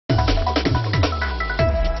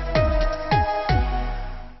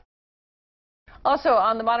Also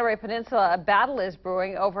on the Monterey Peninsula, a battle is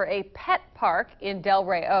brewing over a pet park in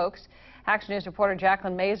Rey Oaks. Action News reporter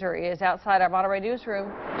Jacqueline Mazer is outside our Monterey newsroom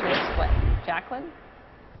to explain. Jacqueline?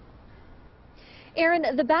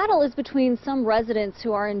 Aaron, the battle is between some residents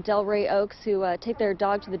who are in Rey Oaks who take their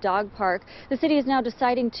dog to the dog park. The city is now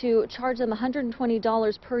deciding to charge them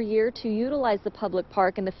 $120 per year to utilize the public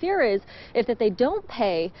park, and the fear is if that they don't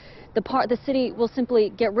pay, the city will simply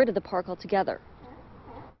get rid of the park altogether.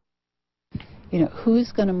 You know,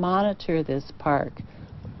 who's going to monitor this park?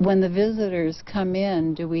 When the visitors come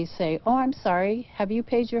in, do we say, oh, I'm sorry, have you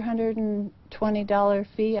paid your $120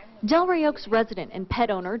 fee? Rey Oaks resident and pet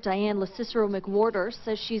owner Diane LaCicero-McWhorter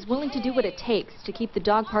says she's willing to do what it takes to keep the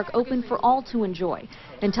dog park open for all to enjoy,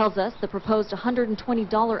 and tells us the proposed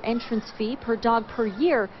 $120 entrance fee per dog per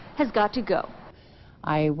year has got to go.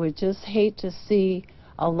 I would just hate to see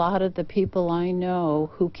a lot of the people I know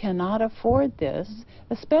who cannot afford this,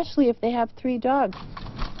 especially if they have 3 dogs.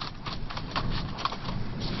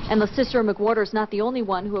 And LaCicero-McWhorter is not the only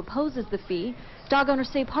one who opposes the fee. Dog owners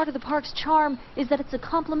say part of the park's charm is that it's a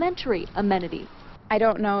complimentary amenity. I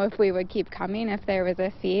don't know if we would keep coming if there was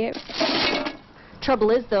a fee.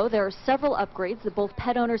 Trouble is, though, there are several upgrades that both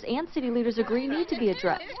pet owners and city leaders agree need to be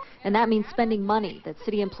addressed. And that means spending money that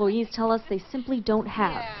city employees tell us they simply don't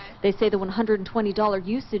have. They say the $120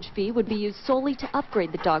 usage fee would be used solely to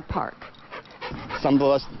upgrade the dog park. Some of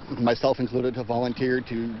us, myself included, have volunteered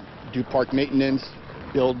to do park maintenance,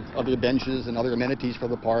 build other benches and other amenities for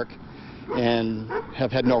the park, and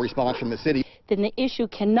have had no response from the city. Then the issue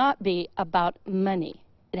cannot be about money.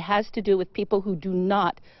 It has to do with people who do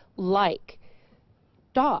not like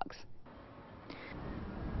dogs.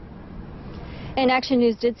 And Action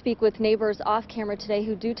News did speak with neighbors off camera today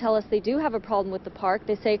who do tell us they do have a problem with the park.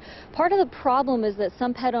 They say part of the problem is that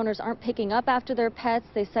some pet owners aren't picking up after their pets.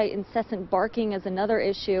 They cite incessant barking as another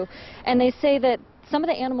issue. And they say that some of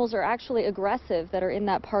the animals are actually aggressive that are in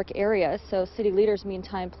that park area. So city leaders,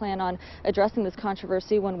 meantime, plan on addressing this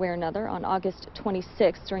controversy one way or another on August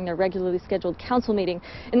 26th during their regularly scheduled council meeting.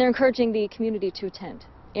 And they're encouraging the community to attend.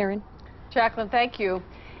 Aaron? Jacqueline, thank you.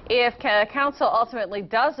 If council ultimately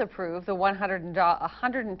does approve the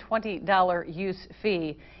 $120 use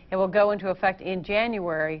fee, it will go into effect in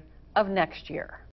January of next year.